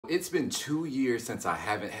It's been 2 years since I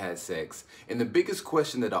haven't had sex, and the biggest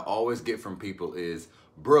question that I always get from people is,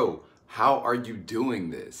 bro, how are you doing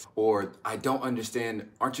this? Or, I don't understand,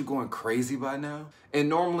 aren't you going crazy by now? And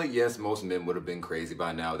normally, yes, most men would have been crazy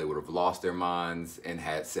by now. They would have lost their minds and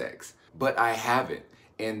had sex. But I haven't.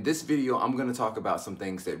 In this video, I'm gonna talk about some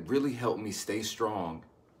things that really help me stay strong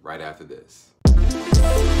right after this.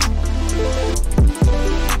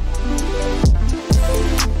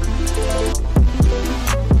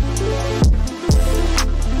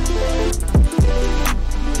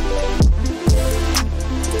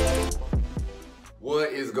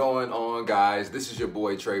 What is going on, guys? This is your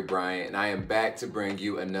boy Trey Bryant, and I am back to bring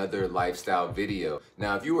you another lifestyle video.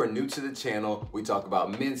 Now, if you are new to the channel, we talk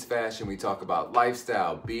about men's fashion, we talk about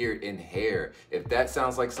lifestyle, beard, and hair. If that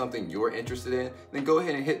sounds like something you're interested in, then go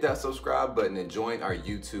ahead and hit that subscribe button and join our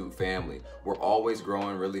YouTube family. We're always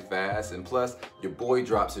growing really fast, and plus, your boy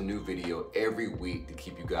drops a new video every week to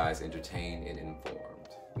keep you guys entertained and informed.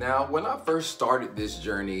 Now, when I first started this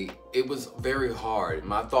journey, it was very hard.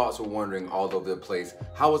 My thoughts were wandering all over the place.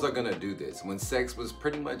 How was I gonna do this when sex was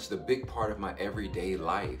pretty much the big part of my everyday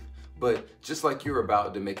life? But just like you're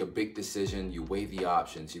about to make a big decision, you weigh the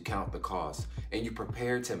options, you count the costs, and you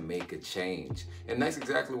prepare to make a change. And that's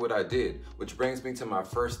exactly what I did, which brings me to my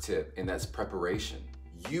first tip, and that's preparation.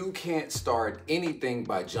 You can't start anything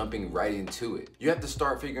by jumping right into it. You have to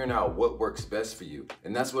start figuring out what works best for you.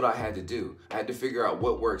 And that's what I had to do. I had to figure out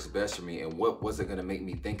what works best for me and what wasn't gonna make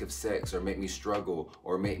me think of sex or make me struggle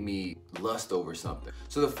or make me lust over something.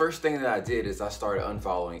 So the first thing that I did is I started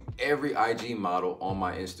unfollowing every IG model on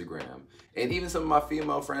my Instagram. And even some of my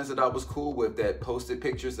female friends that I was cool with that posted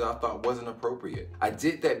pictures that I thought wasn't appropriate. I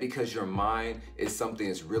did that because your mind is something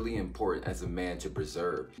that's really important as a man to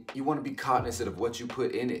preserve. You wanna be cognizant of what you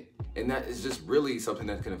put in it. And that is just really something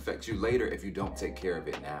that can affect you later if you don't take care of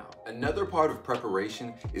it now. Another part of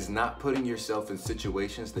preparation is not putting yourself in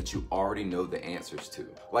situations that you already know the answers to.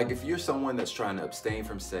 Like if you're someone that's trying to abstain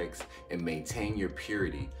from sex and maintain your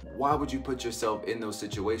purity, why would you put yourself in those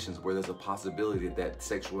situations where there's a possibility that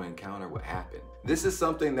sexual encounter would happen? This is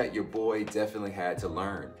something that your boy definitely had to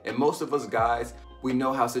learn. And most of us guys, we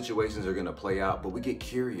know how situations are gonna play out, but we get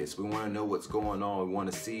curious. We wanna know what's going on. We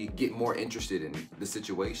wanna get more interested in the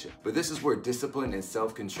situation. But this is where discipline and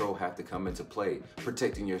self-control have to come into play,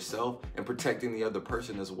 protecting yourself and protecting the other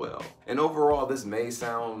person as well. And overall, this may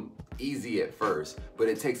sound easy at first, but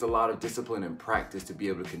it takes a lot of discipline and practice to be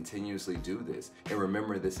able to continuously do this and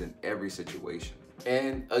remember this in every situation.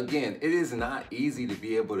 And again, it is not easy to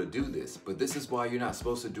be able to do this, but this is why you're not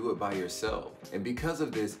supposed to do it by yourself. And because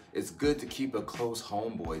of this, it's good to keep a close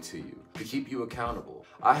homeboy to you, to keep you accountable.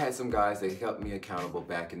 I had some guys that helped me accountable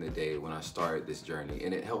back in the day when I started this journey,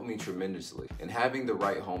 and it helped me tremendously. And having the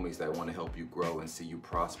right homies that want to help you grow and see you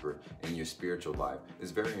prosper in your spiritual life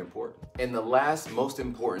is very important. And the last most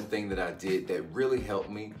important thing that I did that really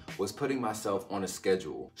helped me was putting myself on a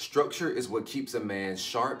schedule. Structure is what keeps a man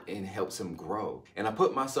sharp and helps him grow. And I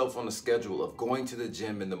put myself on a schedule of going to the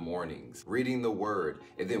gym in the mornings, reading the word,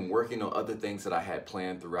 and then working on other things that I had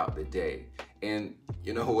planned throughout the day. And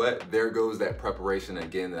you know what? There goes that preparation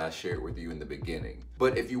again that I shared with you in the beginning.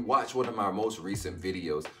 But if you watch one of my most recent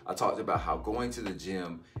videos, I talked about how going to the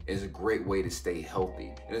gym is a great way to stay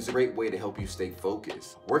healthy. And it's a great way to help you stay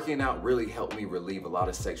focused. Working out really helped me relieve a lot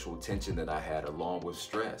of sexual tension that I had along with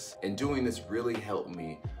stress. And doing this really helped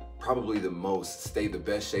me probably the most stay the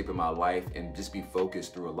best shape of my life and just be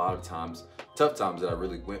focused through a lot of times, tough times that I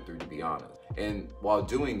really went through, to be honest. And while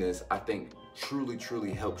doing this, I think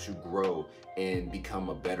truly helps you grow and become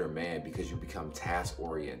a better man because you become task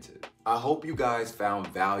oriented. I hope you guys found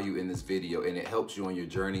value in this video and it helps you on your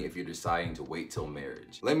journey if you're deciding to wait till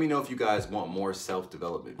marriage. Let me know if you guys want more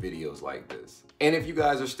self-development videos like this. And if you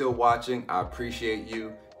guys are still watching, I appreciate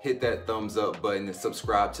you. Hit that thumbs up button and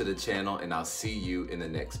subscribe to the channel, and I'll see you in the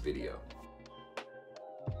next video.